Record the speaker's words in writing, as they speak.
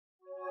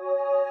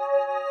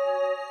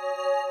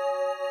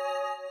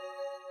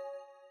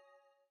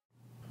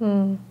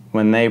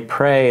When they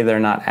pray, they're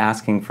not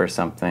asking for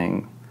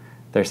something,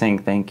 they're saying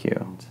thank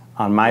you.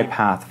 On my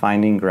path,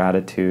 finding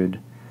gratitude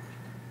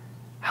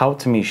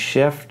helped me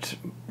shift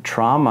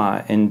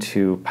trauma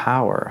into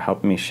power,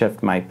 helped me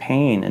shift my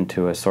pain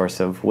into a source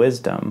of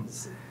wisdom.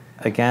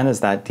 Again,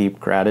 is that deep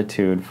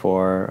gratitude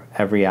for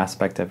every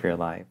aspect of your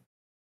life.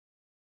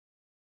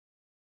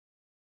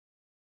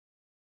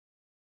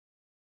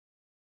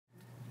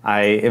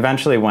 I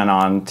eventually went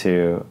on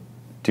to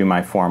do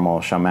my formal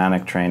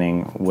shamanic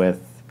training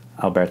with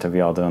Alberto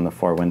Villoldo in the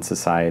Four Winds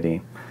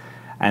Society,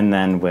 and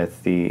then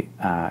with the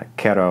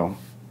Quero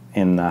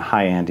in the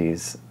high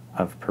Andes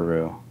of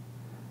Peru.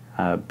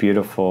 A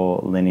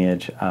beautiful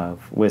lineage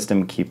of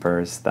wisdom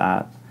keepers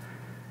that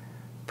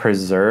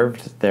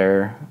preserved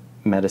their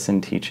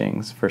medicine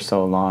teachings for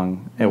so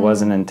long. It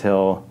wasn't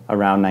until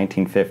around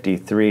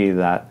 1953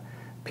 that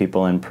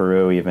people in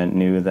Peru even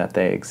knew that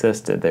they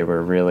existed. They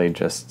were really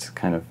just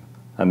kind of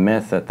a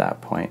myth at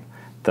that point,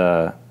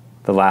 the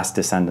last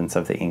descendants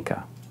of the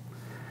Inca.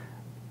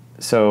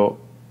 So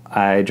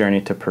I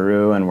journeyed to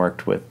Peru and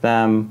worked with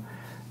them,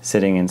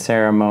 sitting in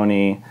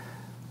ceremony.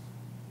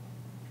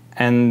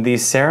 And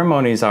these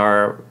ceremonies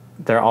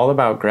they're all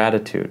about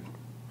gratitude.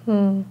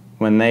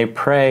 When they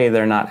pray,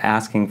 they're not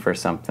asking for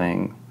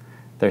something,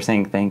 they're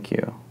saying thank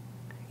you.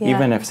 Yeah.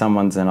 Even if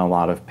someone's in a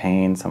lot of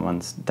pain,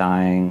 someone's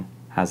dying,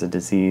 has a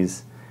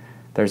disease,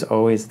 there's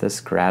always this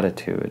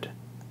gratitude.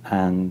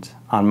 And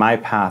on my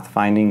path,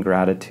 finding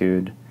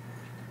gratitude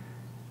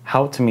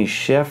helped me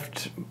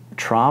shift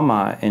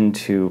trauma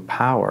into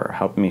power,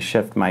 helped me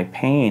shift my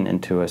pain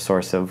into a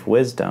source of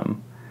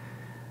wisdom.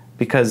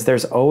 Because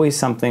there's always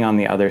something on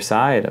the other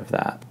side of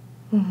that,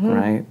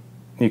 right?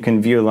 You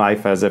can view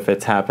life as if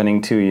it's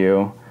happening to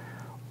you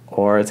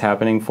or it's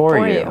happening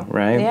for you,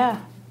 right?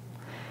 Yeah.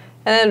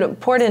 And then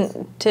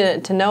important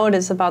to note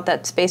is about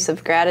that space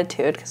of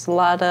gratitude, because a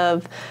lot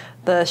of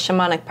the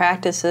shamanic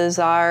practices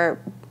are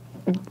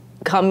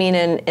coming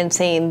in and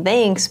saying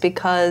thanks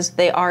because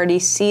they already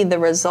see the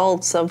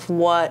results of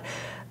what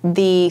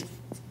the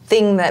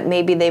thing that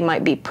maybe they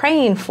might be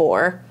praying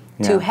for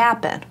to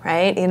happen,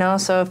 right? You know,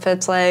 so if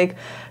it's like,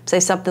 say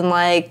something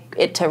like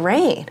it to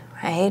rain,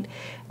 right?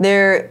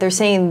 They're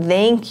saying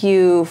thank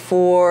you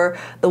for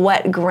the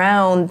wet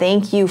ground,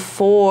 thank you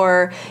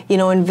for, you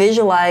know, and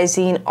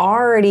visualizing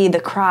already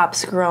the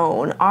crops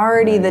grown,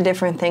 already the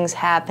different things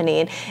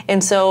happening.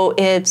 And so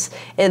it's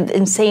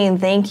in saying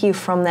thank you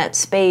from that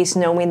space,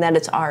 knowing that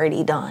it's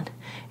already done.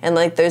 And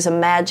like there's a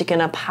magic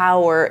and a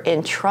power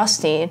in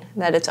trusting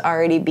that it's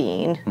already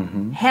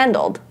being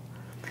handled.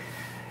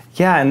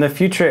 Yeah, and the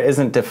future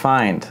isn't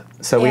defined.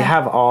 So we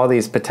have all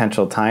these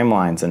potential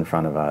timelines in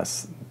front of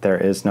us. There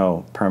is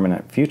no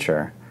permanent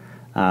future.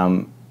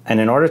 And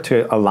in order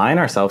to align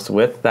ourselves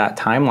with that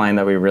timeline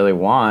that we really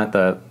want,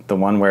 the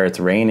one where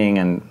it's raining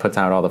and puts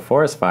out all the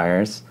forest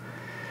fires,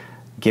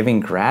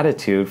 giving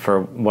gratitude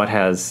for what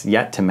has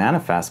yet to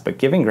manifest, but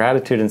giving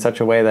gratitude in such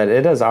a way that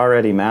it has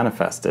already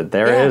manifested.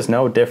 There is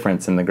no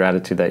difference in the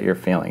gratitude that you're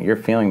feeling. You're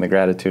feeling the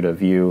gratitude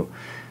of you.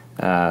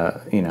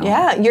 You know.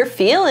 Yeah, you're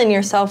feeling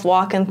yourself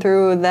walking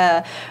through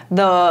the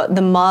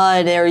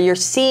mud, or you're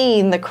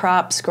seeing the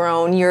crops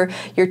grown. You're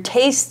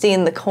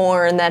tasting the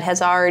corn that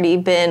has already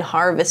been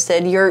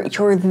harvested.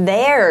 You're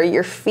there.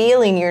 You're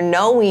feeling. You're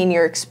knowing.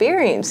 You're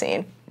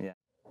experiencing. Yeah.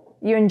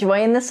 You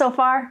enjoying this so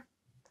far?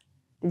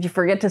 Did you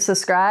forget to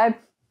subscribe?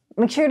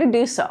 Make sure to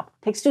do so.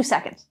 Takes 2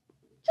 seconds.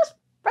 Just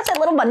press that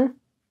little button,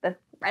 the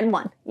red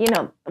one. You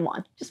know the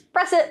one. Just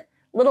press it.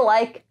 Little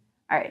like.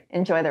 All right.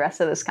 Enjoy the rest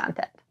of this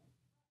content.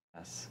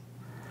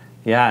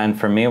 Yeah, and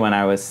for me, when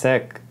I was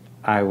sick,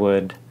 I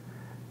would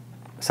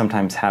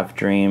sometimes have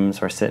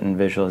dreams or sit in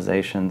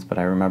visualizations, but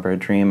I remember a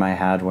dream I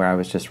had where I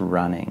was just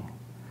running,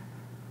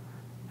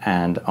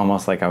 and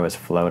almost like I was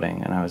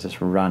floating, and I was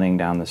just running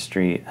down the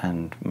street,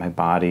 and my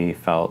body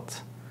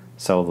felt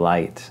so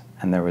light,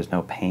 and there was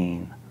no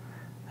pain,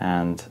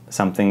 and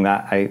something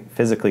that I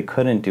physically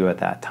couldn't do at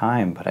that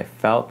time, but I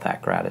felt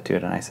that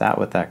gratitude, and I sat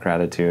with that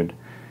gratitude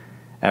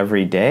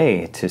every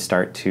day to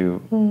start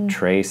to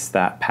trace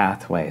that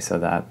pathway so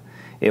that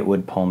it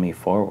would pull me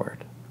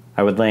forward.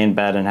 I would lay in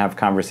bed and have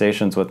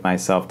conversations with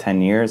myself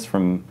 10 years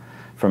from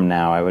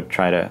now. I would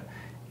try to,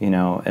 you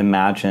know,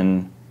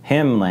 imagine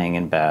him laying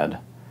in bed.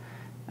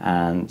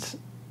 And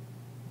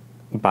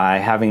by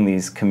having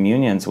these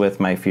communions with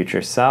my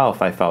future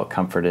self, I felt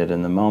comforted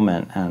in the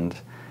moment. And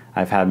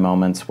I've had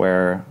moments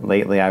where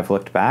lately I've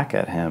looked back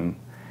at him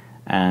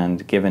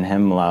and given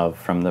him love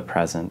from the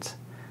present.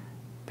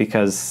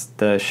 Because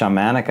the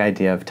shamanic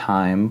idea of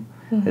time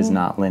is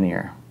not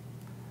linear.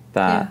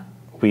 That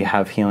we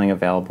have healing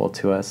available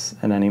to us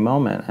at any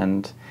moment.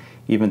 And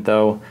even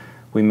though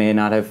we may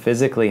not have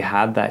physically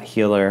had that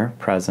healer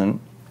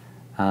present,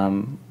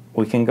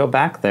 we can go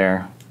back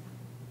there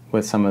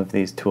with some of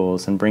these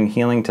tools and bring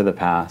healing to the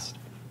past.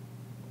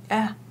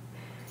 Yeah.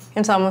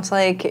 It's almost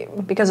like,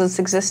 because it's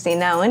existing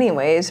now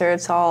anyways, or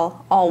it's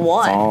all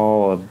one. It's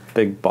all a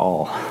big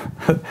ball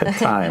at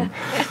time.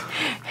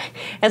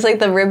 It's like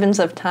the ribbons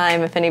of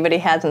time, if anybody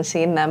hasn't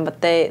seen them,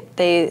 but they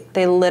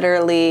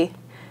literally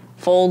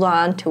fold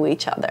onto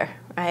each other,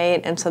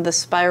 right? And so the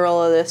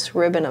spiral of this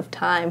ribbon of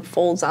time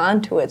folds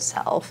onto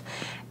itself.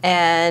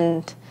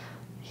 And,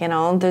 you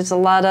know, there's a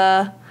lot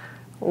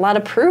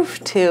of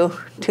proof to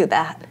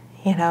that,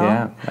 you know?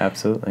 Yeah,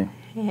 absolutely.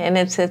 And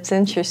it's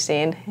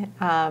interesting.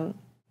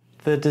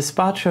 The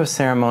despacho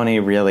ceremony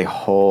really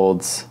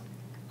holds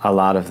a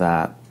lot of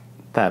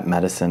that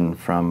medicine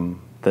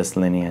from this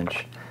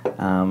lineage.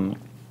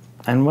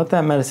 And what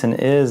that medicine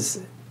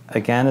is,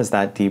 again, is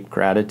that deep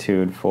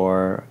gratitude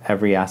for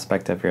every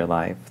aspect of your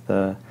life.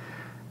 The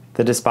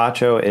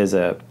despacho is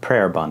a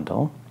prayer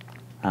bundle.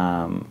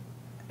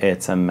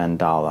 It's a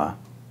mandala.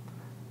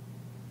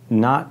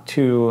 Not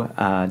too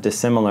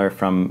dissimilar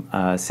from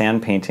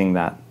sand painting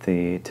that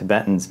the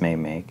Tibetans may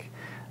make.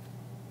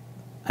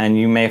 And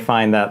you may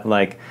find that,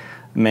 like,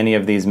 many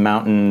of these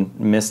mountain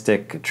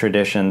mystic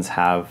traditions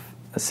have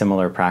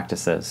similar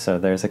practices, so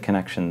there's a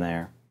connection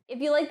there. If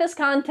you like this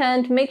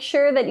content, make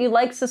sure that you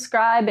like,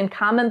 subscribe, and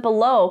comment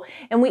below.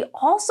 And we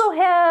also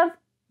have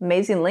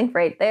amazing link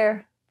right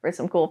there for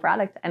some cool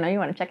product. I know you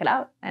want to check it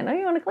out. I know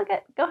you want to click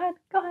it. Go ahead,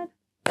 go ahead.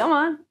 Come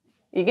on,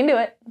 you can do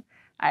it.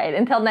 All right,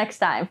 until next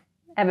time,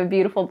 have a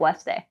beautiful,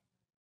 blessed day.